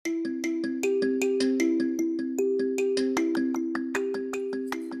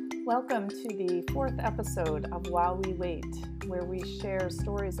Welcome to the fourth episode of While We Wait, where we share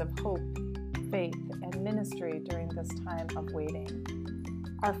stories of hope, faith, and ministry during this time of waiting.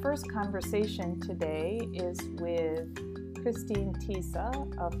 Our first conversation today is with Christine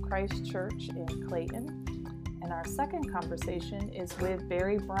Tisa of Christ Church in Clayton, and our second conversation is with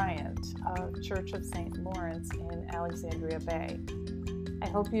Barry Bryant of Church of St. Lawrence in Alexandria Bay. I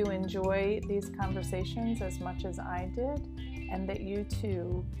hope you enjoy these conversations as much as I did, and that you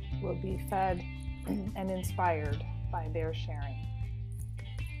too will be fed and inspired by their sharing.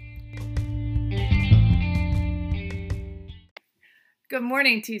 Good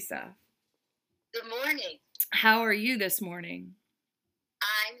morning, Tisa. Good morning. How are you this morning?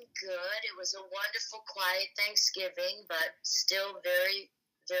 I'm good. It was a wonderful, quiet Thanksgiving, but still very,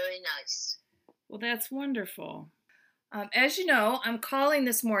 very nice. Well, that's wonderful. As you know, I'm calling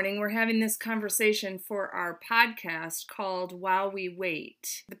this morning. We're having this conversation for our podcast called While We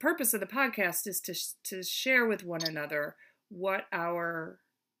Wait. The purpose of the podcast is to share with one another what our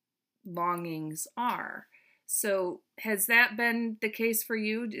longings are. So has that been the case for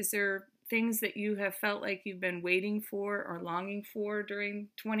you? Is there things that you have felt like you've been waiting for or longing for during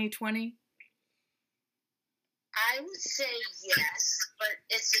 2020? I would say yes, but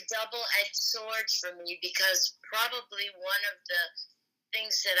it's a double-edged sword for me because probably one of the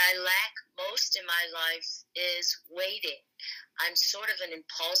things that I lack most in my life is waiting. I'm sort of an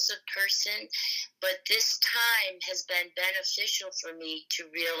impulsive person, but this time has been beneficial for me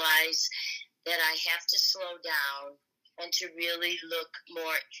to realize that I have to slow down and to really look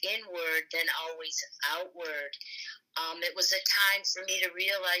more inward than always outward. It was a time for me to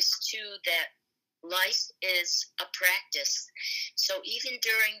realize, too, that life is a practice. So even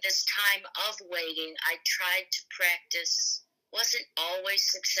during this time of waiting, I tried to practice, wasn't always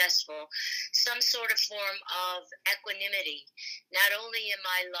successful, some sort of form of equanimity, not only in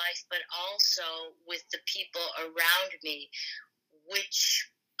my life, but also with the people around me, which,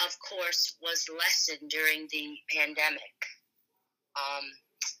 of course, was lessened during the pandemic.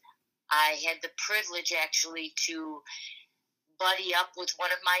 I had the privilege, actually, to buddy up with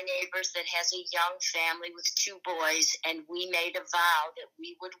one of my neighbors that has a young family with two boys, and we made a vow that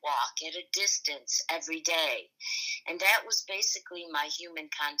we would walk at a distance every day. And that was basically my human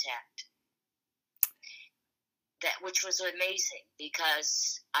contact. Which was amazing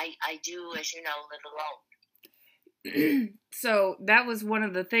because I do, as you know, live alone. So that was one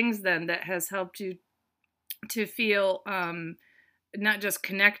of the things then that has helped you to feel not just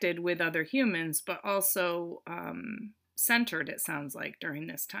connected with other humans, but also centered, it sounds like, during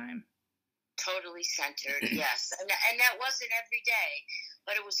this time. Totally centered, yes. And that wasn't every day,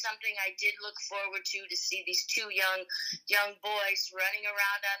 but it was something I did look forward to see these two young boys running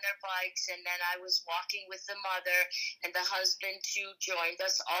around on their bikes, and then I was walking with the mother, and the husband too joined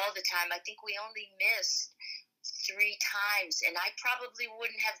us all the time. I think we only missed 3 times, and I probably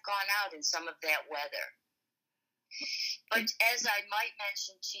wouldn't have gone out in some of that weather. But as I might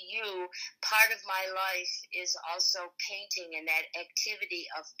mention to you, part of my life is also painting and that activity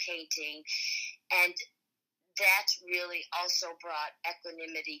of painting, and that really also brought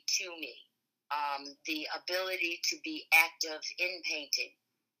equanimity to me, the ability to be active in painting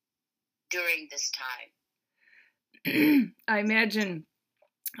during this time. I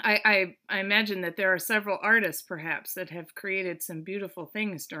imagine that there are several artists, perhaps, that have created some beautiful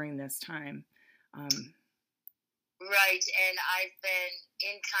things during this time. Right, and I've been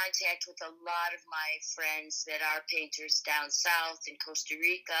in contact with a lot of my friends that are painters down south in Costa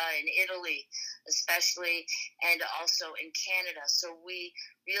Rica and Italy, especially, and also in Canada. So we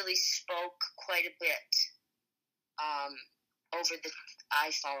really spoke quite a bit over the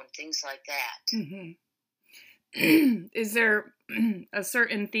iPhone, things like that. Mm-hmm. Is there a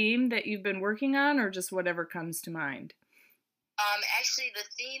certain theme that you've been working on, or just whatever comes to mind? Actually, the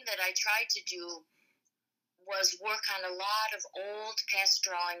theme that I tried to do was work on a lot of old past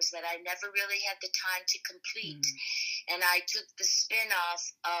drawings that I never really had the time to complete. And I took the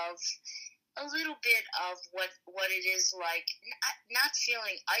spin-off of a little bit of what it is like, not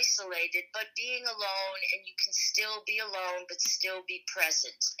feeling isolated, but being alone, and you can still be alone, but still be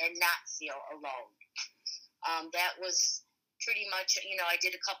present and not feel alone. That was pretty much, I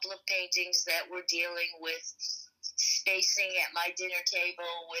did a couple of paintings that were dealing with spacing at my dinner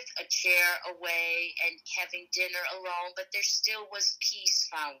table with a chair away and having dinner alone, but there still was peace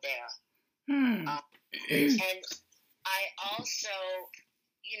found there. And I also,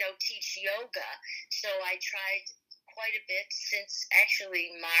 teach yoga, so I tried quite a bit since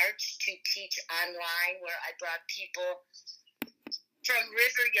actually March to teach online, where I brought people from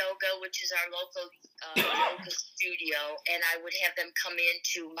River Yoga, which is our local yoga studio, and I would have them come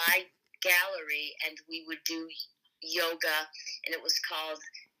into my gallery, and we would do yoga, and it was called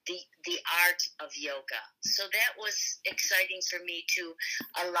the art of yoga. So that was exciting for me to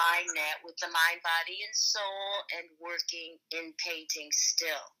align that with the mind, body, and soul, and working in painting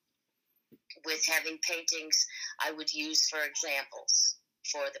still, with having paintings I would use for examples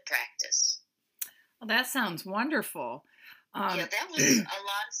for the practice. Well, that sounds wonderful. Yeah, that was a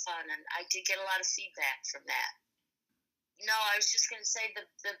lot of fun, and I did get a lot of feedback from that. No, I was just going to say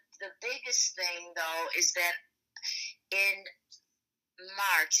the biggest thing, though, is that in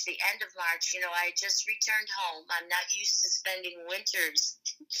March, the end of March, I just returned home. I'm not used to spending winters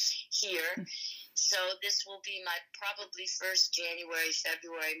here. So this will be my probably first January,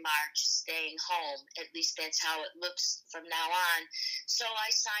 February, March staying home. At least that's how it looks from now on. So I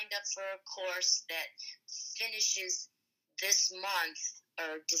signed up for a course that finishes this month,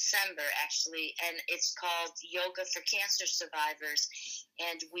 or December actually, and it's called Yoga for Cancer Survivors.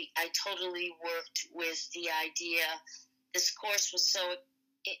 And I totally worked with the idea. This course was so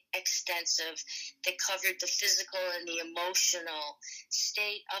extensive that covered the physical and the emotional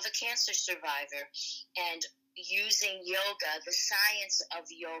state of a cancer survivor, and using yoga, the science of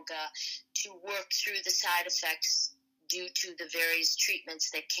yoga, to work through the side effects due to the various treatments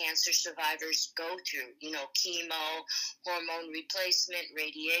that cancer survivors go through, chemo, hormone replacement,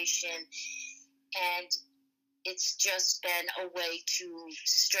 radiation. And it's just been a way to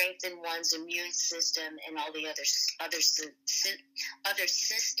strengthen one's immune system and all the other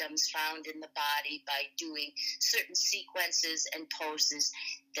systems found in the body by doing certain sequences and poses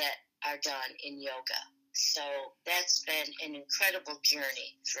that are done in yoga. So that's been an incredible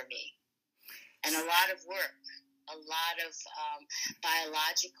journey for me, and a lot of work, a lot of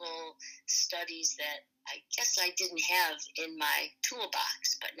biological studies that I guess I didn't have in my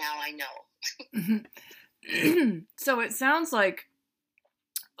toolbox, but now I know. So it sounds like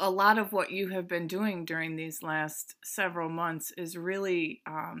a lot of what you have been doing during these last several months is really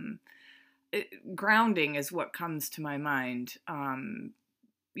grounding is what comes to my mind.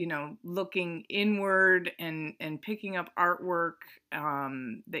 Looking inward and picking up artwork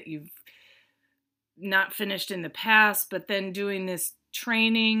that you've not finished in the past, but then doing this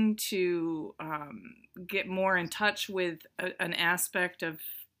training to get more in touch with an aspect of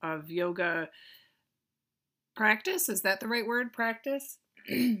yoga practice. Is that the right word, practice?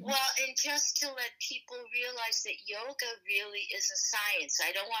 Well, and just to let people realize that yoga really is a science.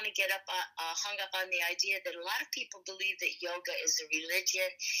 I don't want to get hung up on the idea that a lot of people believe that yoga is a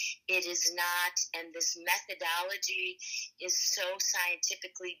religion. It is not, and this methodology is so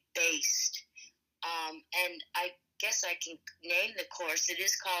scientifically based. And I guess I can name the course. It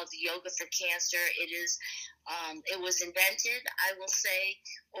is called Yoga for Cancer. It was invented, I will say,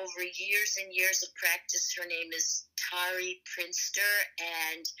 over years and years of practice. Her name is Tari Prinster,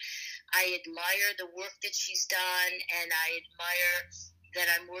 and I admire the work that she's done, and I admire that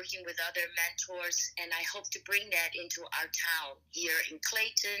I'm working with other mentors, and I hope to bring that into our town here in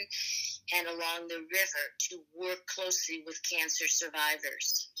Clayton and along the river to work closely with cancer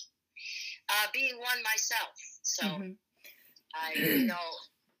survivors. Being one myself, so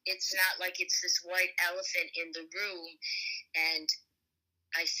it's not like it's this white elephant in the room, and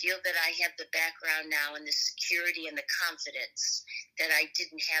I feel that I have the background now and the security and the confidence that I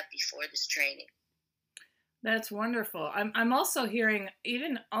didn't have before this training. That's wonderful. I'm also hearing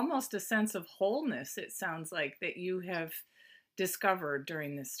even almost a sense of wholeness, it sounds like, that you have discovered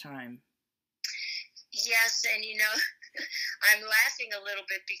during this time. Yes, and I'm laughing a little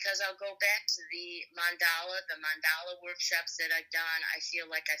bit because I'll go back to the mandala workshops that I've done. I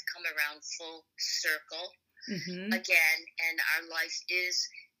feel like I've come around full circle again, and our life is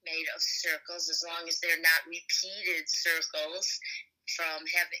made of circles, as long as they're not repeated circles from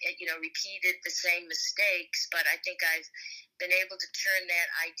having, repeated the same mistakes. But I think I've been able to turn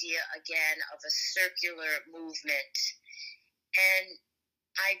that idea again of a circular movement. And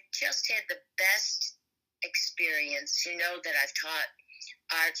I've just had the best experience. That I've taught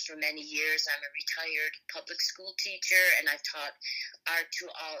art for many years. I'm a retired public school teacher, and I've taught art to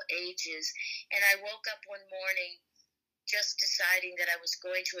all ages. And I woke up one morning just deciding that I was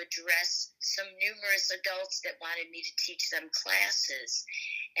going to address some numerous adults that wanted me to teach them classes.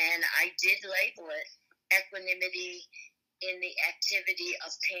 And I did label it Equanimity in the Activity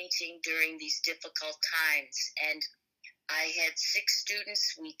of Painting During These Difficult Times. And I had 6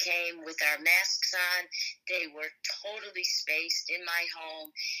 students. We came with our masks on. They were totally spaced in my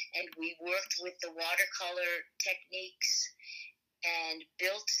home, and we worked with the watercolor techniques and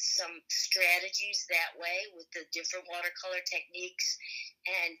built some strategies that way with the different watercolor techniques.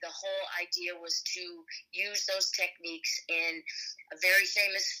 And the whole idea was to use those techniques in a very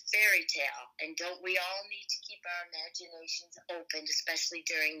famous fairy tale. And don't we all need to keep our imaginations open, especially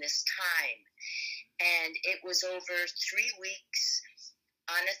during this time? And it was over 3 weeks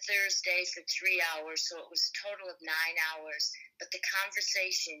on a Thursday for 3 hours, so it was a total of 9 hours. But the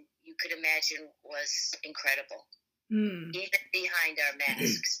conversation, you could imagine, was incredible. Even behind our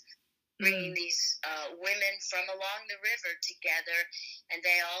masks, bringing these women from along the river together, and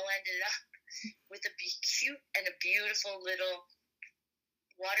they all ended up with a cute and a beautiful little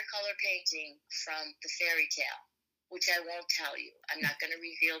watercolor painting from the fairy tale, which I won't tell you. I'm not going to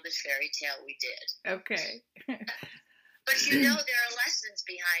reveal the fairy tale we did. Okay. But you know, there are lessons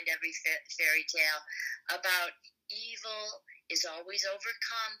behind every fairy tale about evil is always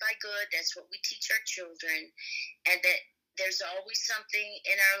overcome by good. That's what we teach our children. And that there's always something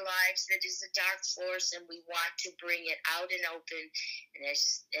in our lives that is a dark force, and we want to bring it out and open.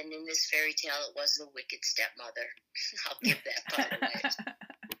 And in this fairy tale, it was the wicked stepmother. I'll give that part away.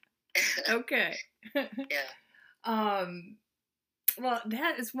 Okay. Yeah. Well,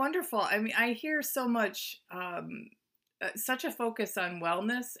 that is wonderful. I mean, I hear so much, such a focus on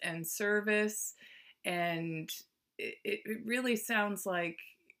wellness and service, and it really sounds like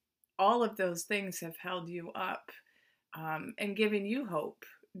all of those things have held you up and given you hope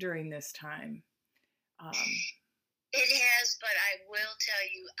during this time. It has, but I will tell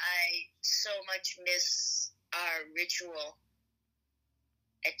you, I so much miss our ritual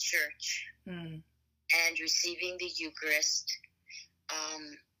at church and receiving the Eucharist.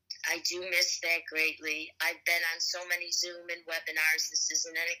 I do miss that greatly. I've been on so many Zoom and webinars. This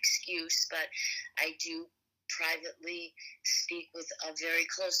isn't an excuse, but I do privately speak with a very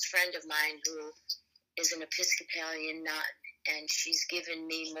close friend of mine who is an Episcopalian nun, and she's given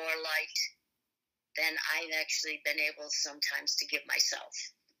me more light than I've actually been able sometimes to give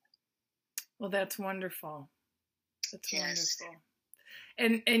myself. Well, that's wonderful. That's yes. Wonderful.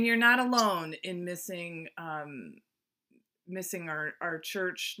 And you're not alone in missing our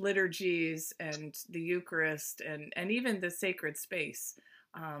church liturgies and the Eucharist and even the sacred space.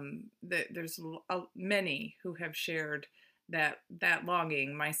 There's many who have shared that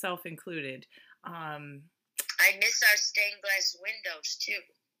longing, myself included. I miss our stained glass windows too,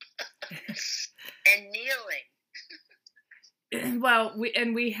 and kneeling. Well,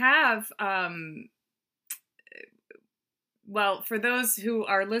 we have. Well, for those who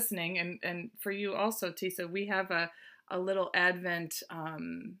are listening, and for you also, Tisa, we have a little Advent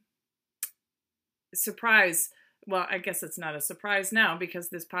surprise. Well, I guess it's not a surprise now because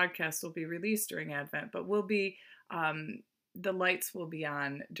this podcast will be released during Advent, but we'll be, the lights will be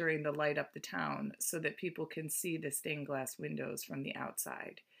on during the Light Up the Town so that people can see the stained glass windows from the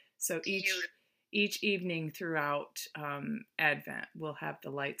outside. So each evening throughout Advent, we'll have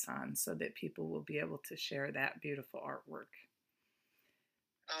the lights on so that people will be able to share that beautiful artwork.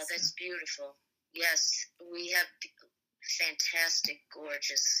 Oh, that's beautiful. Yes, we have fantastic,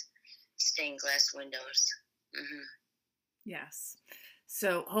 gorgeous stained glass windows. Mm-hmm. Yes.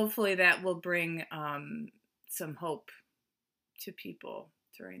 So hopefully that will bring some hope to people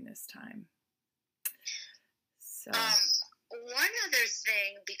during this time. So. One other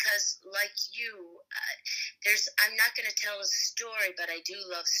thing, because like you, I'm not going to tell a story, but I do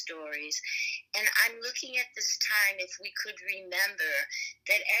love stories. And I'm looking at this time, if we could remember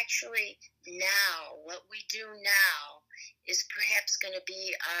that actually now, what we do now is perhaps going to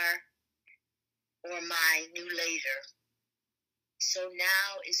be my new later. So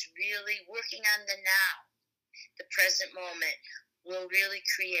now is really working on the now. The present moment will really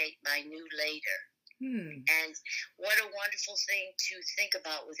create my new later. And what a wonderful thing to think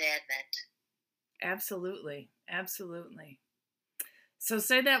about with Advent. Absolutely. Absolutely. So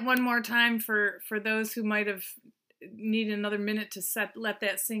say that one more time for those who might have need another minute to let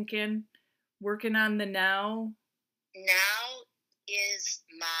that sink in. Working on the now. Now is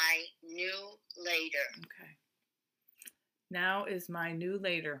my new later. Okay. Now is my new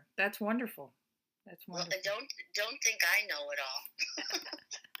later. That's wonderful. That's wonderful. Well, don't think I know it all.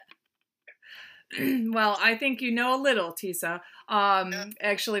 Well, I think you know a little, Tisa.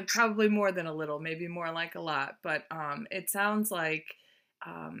 Actually, probably more than a little, maybe more like a lot. But it sounds like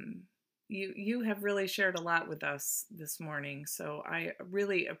you have really shared a lot with us this morning. So I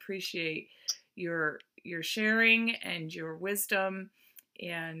really appreciate your sharing and your wisdom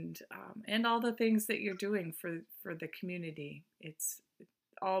and all the things that you're doing for the community. It's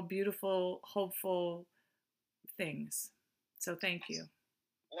all beautiful, hopeful things. So thank you.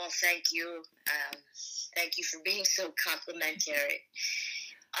 Well, thank you. Thank you for being so complimentary.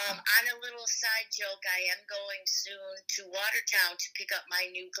 On a little side joke, I am going soon to Watertown to pick up my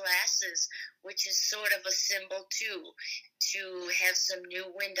new glasses, which is sort of a symbol too, to have some new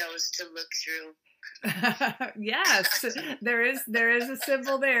windows to look through. Yes, there is a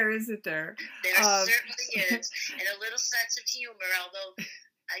symbol there, isn't there? There certainly is, and a little sense of humor, although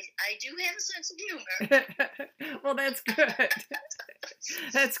I do have a sense of humor. Well, that's good.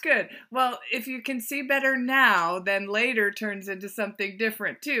 That's good. Well, if you can see better now, then later turns into something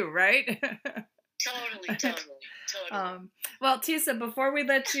different too, right? Totally. Well, Tisa, before we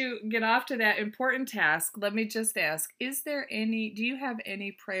let you get off to that important task, let me just ask, do you have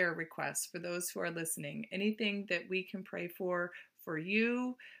any prayer requests for those who are listening? Anything that we can pray for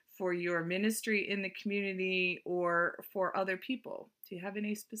you, for your ministry in the community, or for other people? Do you have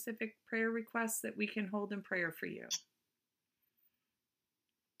any specific prayer requests that we can hold in prayer for you?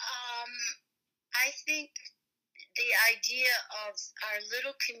 I think the idea of our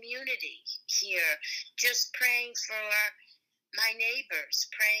little community here, just praying for my neighbors,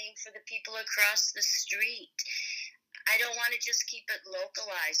 praying for the people across the street. I don't want to just keep it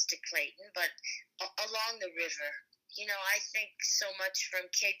localized to Clayton, but along the river. You know, I think so much from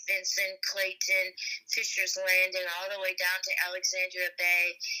Cape Vincent, Clayton, Fisher's Landing, all the way down to Alexandria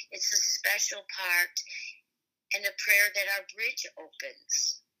Bay. It's a special part, and a prayer that our bridge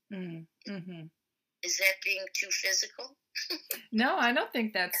opens. Mm-hmm. Is that being too physical? No, I don't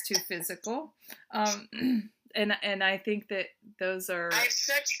think that's too physical. And I think that those are... I have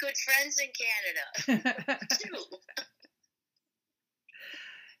such good friends in Canada, too.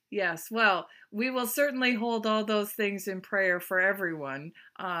 Yes, well, we will certainly hold all those things in prayer for everyone.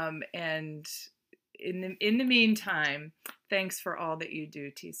 And in the meantime, thanks for all that you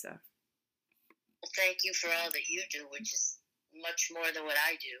do, Tisa. Well, thank you for all that you do, which is much more than what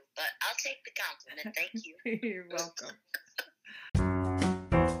I do. But I'll take the compliment. Thank you. You're welcome.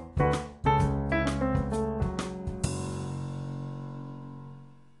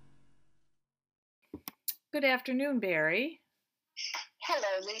 Good afternoon, Barry.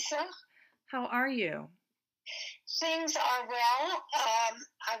 Hello, Lisa. How are you? Things are well.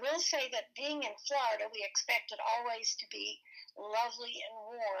 I will say that being in Florida, we expect it always to be lovely and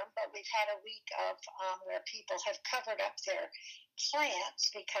warm, but we've had a week of where people have covered up their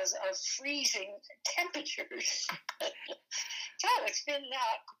plants because of freezing temperatures. So it's been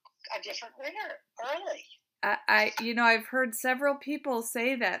a different winter early. I've heard several people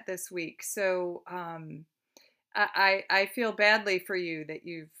say that this week, so I feel badly for you that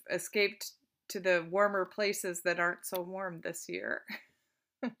you've escaped to the warmer places that aren't so warm this year.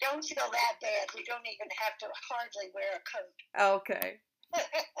 Don't feel that bad. We don't even have to hardly wear a coat. Okay.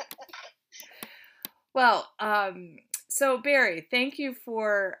 Well, so Barry, thank you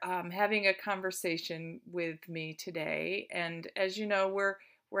for having a conversation with me today. And as you know,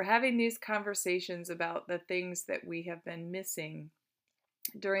 we're having these conversations about the things that we have been missing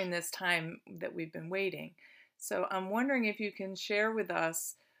during this time that we've been waiting. So I'm wondering if you can share with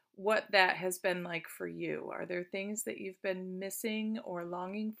us what that has been like for you. Are there things that you've been missing or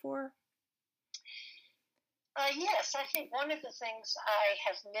longing for? Yes, I think one of the things I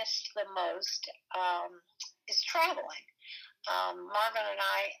have missed the most is traveling. Marvin and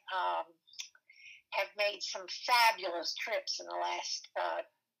I have made some fabulous trips in the last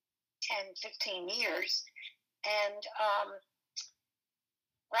 10, 15 years. And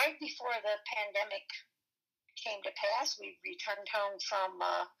right before the pandemic came to pass, we returned home from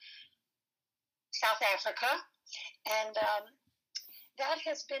South Africa, and that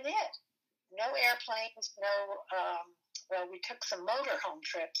has been it. No airplanes, well, we took some motorhome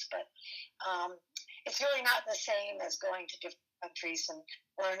trips, but it's really not the same as going to different countries and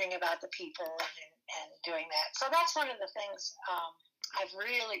learning about the people and doing that. So that's one of the things I've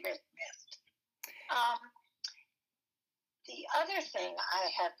really missed. The other thing I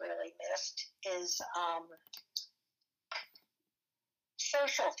have really missed is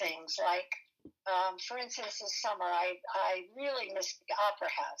social things like, for instance, this summer I really missed the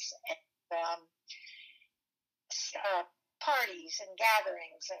Opera House and parties and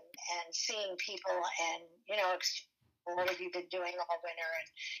gatherings and seeing people and, what have you been doing all winter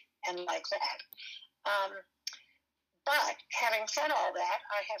and like that. But having said all that,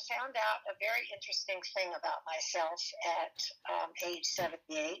 I have found out a very interesting thing about myself at age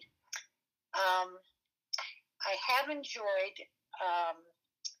 78. I have enjoyed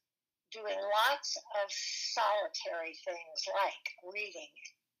doing lots of solitary things like reading,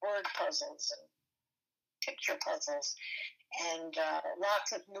 word puzzles, and picture puzzles, and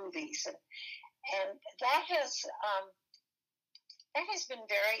lots of movies. And that has that has been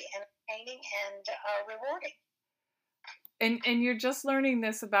very entertaining and rewarding. And you're just learning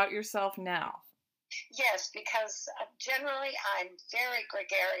this about yourself now. Yes, because generally I'm very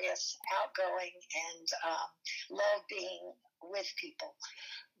gregarious, outgoing, and love being with people.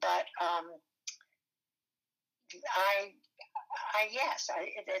 But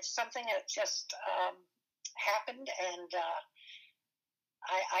it's something that just happened, and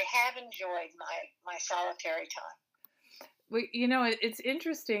I have enjoyed my solitary time. Well, it's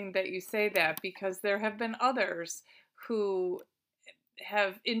interesting that you say that, because there have been others who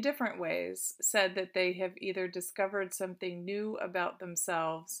have, in different ways, said that they have either discovered something new about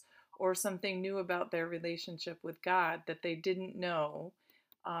themselves or something new about their relationship with God that they didn't know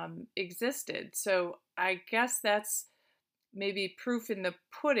existed. So I guess that's maybe proof in the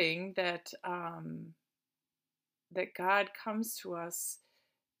pudding that that God comes to us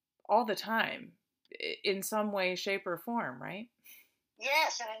all the time in some way, shape, or form, right?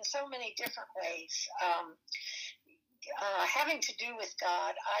 Yes, and in so many different ways. Having to do with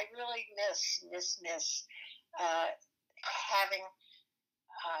God, I really miss having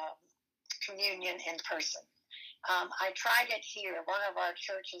communion in person. I tried it here. One of our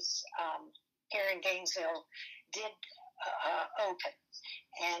churches here in Gainesville did open,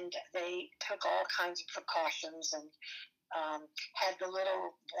 and they took all kinds of precautions and had the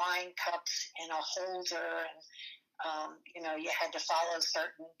little wine cups in a holder, and you had to follow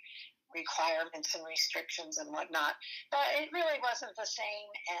certain requirements and restrictions and whatnot, but it really wasn't the same.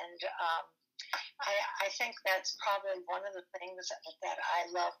 And I think that's probably one of the things that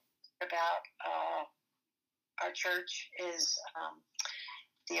I love about our church is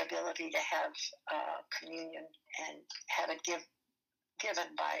the ability to have communion and have it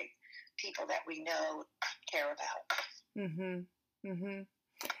given by people that we know, care about. Mm-hmm. Mm-hmm.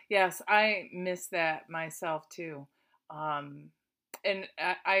 Yes, I miss that myself too. And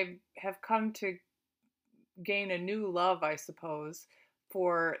I have come to gain a new love, I suppose,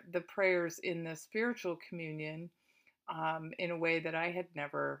 for the prayers in the spiritual communion in a way that I had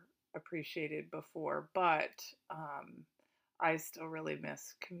never appreciated before. But I still really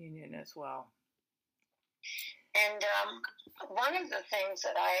miss communion as well. And one of the things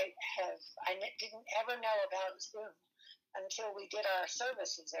that I didn't ever know about Zoom until we did our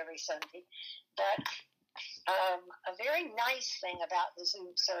services every Sunday, but a very nice thing about the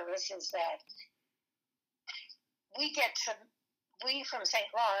Zoom service is that we from St.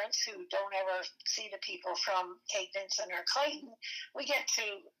 Lawrence, who don't ever see the people from Cape Vincent or Clayton, we get to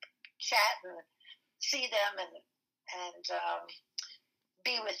chat and see them and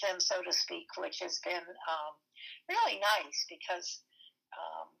be with them, so to speak, which has been really nice, because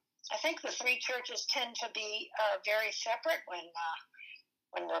I think the three churches tend to be very separate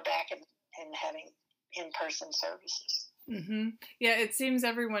when we're back and having in-person services. Mm-hmm. Yeah, it seems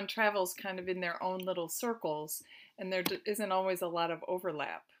everyone travels kind of in their own little circles, and there isn't always a lot of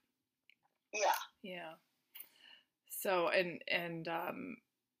overlap. Yeah. Yeah. So, and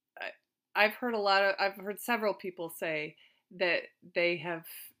I've heard several people say that they have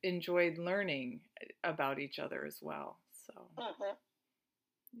enjoyed learning about each other as well. So,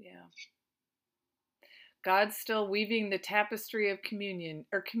 yeah. God's still weaving the tapestry of communion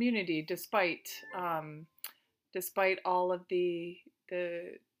or community, despite all of the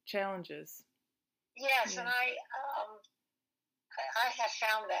challenges. Yes, yeah. And I have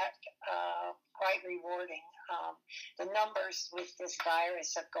found that quite rewarding. The numbers with this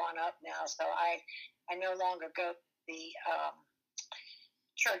virus have gone up now, so I no longer go to the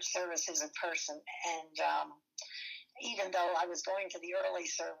church services in person, and even though I was going to the early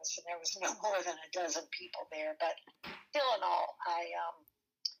service and there was no more than a dozen people there, but still in all,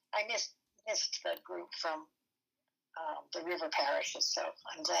 I missed the group from the river parishes, so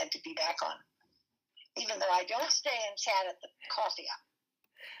I'm glad to be back on, even though I don't stay and chat at the coffee hour.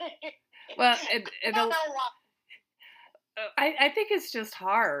 Well, I don't know why. I think it's just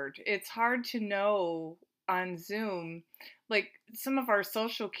hard. It's hard to know on Zoom, like some of our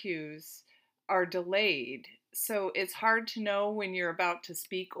social cues are delayed. So it's hard to know when you're about to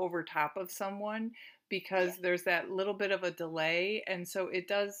speak over top of someone, because there's that little bit of a delay. And so it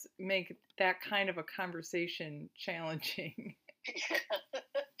does make that kind of a conversation challenging.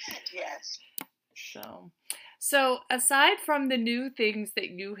 Yes. So aside from the new things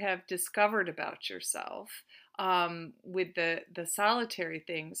that you have discovered about yourself, with the solitary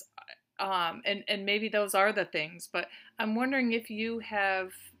things, and maybe those are the things, but I'm wondering if you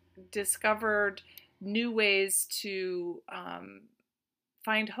have discovered new ways to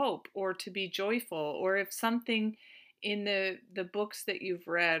find hope or to be joyful, or if something in the books that you've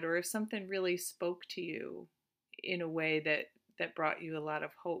read, or if something really spoke to you in a way that that brought you a lot of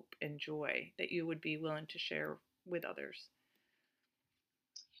hope and joy that you would be willing to share with others?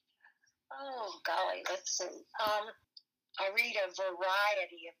 Oh, golly, let's see. I read a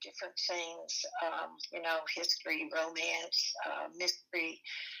variety of different things, history, romance, mystery.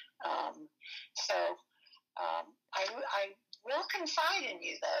 I will confide in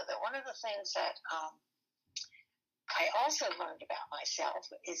you, though, that one of the things that I also learned about myself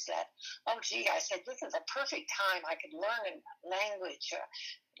is that, I said, this is a perfect time. I could learn a language,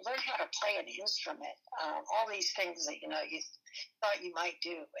 learn how to play an instrument, all these things that, you thought you might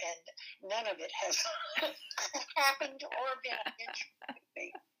do. And none of it has happened or been of interest to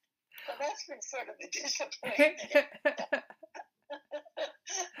me. So that's been sort of a disappointment.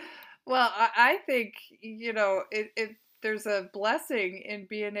 Well, I think, there's a blessing in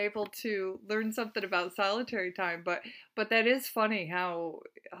being able to learn something about solitary time, but that is funny how,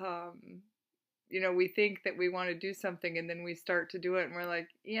 we think that we want to do something and then we start to do it and we're like,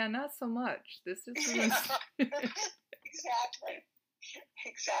 yeah, not so much. This is Exactly.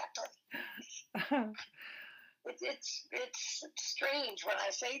 It's strange when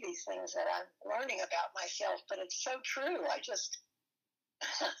I say these things that I'm learning about myself, but it's so true.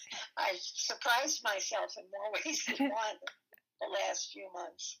 I've surprised myself in more ways than one the last few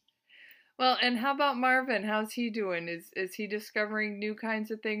months. Well, and how about Marvin? How's he doing? Is he discovering new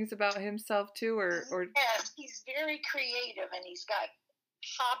kinds of things about himself too, or? Yes, he's very creative, and he's got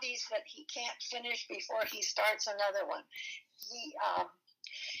hobbies that he can't finish before he starts another one.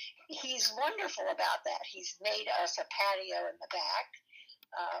 He's wonderful about that. He's made us a patio in the back.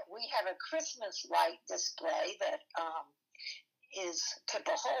 We have a Christmas light display that is to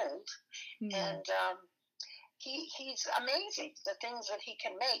behold, and he's amazing, the things that he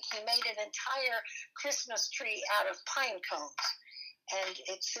can make. He made an entire Christmas tree out of pine cones, and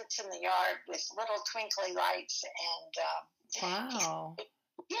it sits in the yard with little twinkly lights, and wow.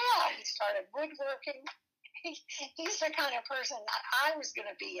 He started woodworking. He's the kind of person that I was going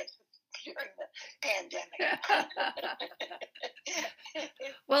to be during the pandemic.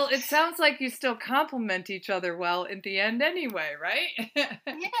 Well, it sounds like you still complement each other well in the end anyway, right? Yeah,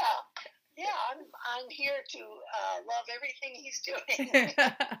 I'm here to love everything he's doing.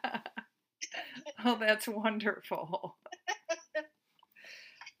 Oh, that's wonderful.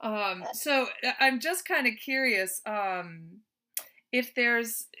 So I'm just kind of curious if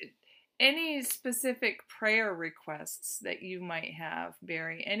there's any specific prayer requests that you might have,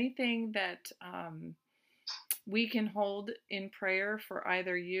 Barry. Anything that we can hold in prayer for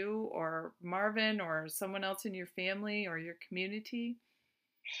either you or Marvin or someone else in your family or your community?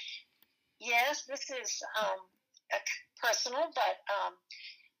 Yes, this is personal, but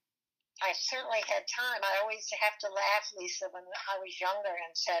I certainly had time. I always have to laugh, Lisa, when I was younger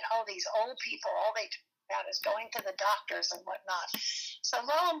and said, oh, these old people, all they talk about is going to the doctors and whatnot. So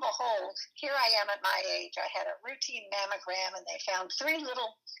lo and behold, here I am at my age. I had a routine mammogram, and they found 3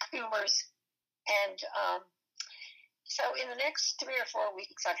 little tumors. And so in the next 3 or 4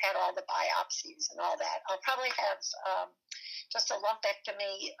 weeks, I've had all the biopsies and all that. I'll probably have just a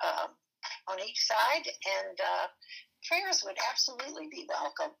lumpectomy on each side, and prayers would absolutely be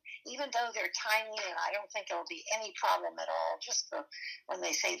welcome, even though they're tiny, and I don't think there'll be any problem at all. Just when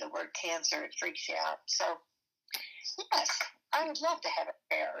they say the word cancer, it freaks you out. So, yes, I would love to have a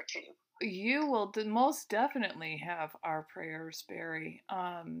prayer or two. You will most definitely have our prayers, Barry.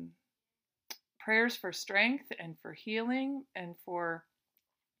 Prayers for strength and for healing and for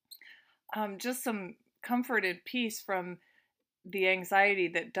just some comfort and peace from the anxiety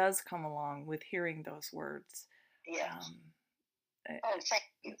that does come along with hearing those words. Yeah. Thank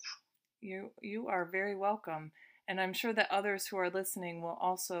you. You are very welcome. And I'm sure that others who are listening will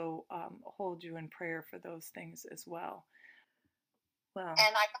also hold you in prayer for those things as well. Well.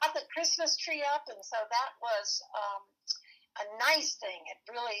 And I got the Christmas tree up, and so that was a nice thing.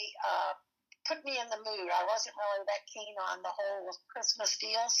 It really put me in the mood. I wasn't really that keen on the whole Christmas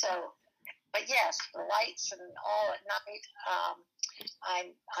deal, but yes, the lights and all at night,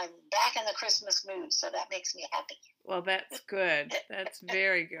 I'm back in the Christmas mood, so that makes me happy. Well, that's good. That's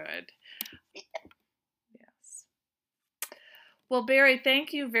very good. Yeah. Yes. Well, Barry,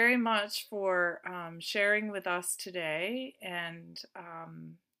 thank you very much for sharing with us today, and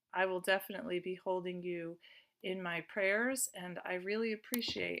I will definitely be holding you in my prayers, and I really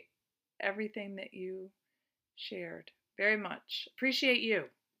appreciate everything that you shared very much. Appreciate you.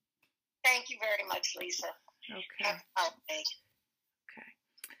 Thank you very much, Lisa. Okay. Happy holiday. Okay.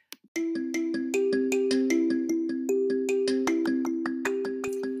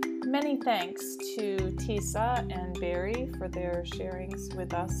 Many thanks to Tisa and Barry for their sharings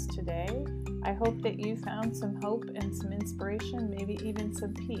with us today. I hope that you found some hope and some inspiration, maybe even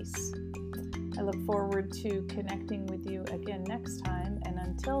some peace. I look forward to connecting with you again next time, and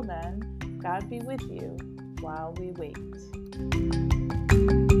until then, God be with you while we wait.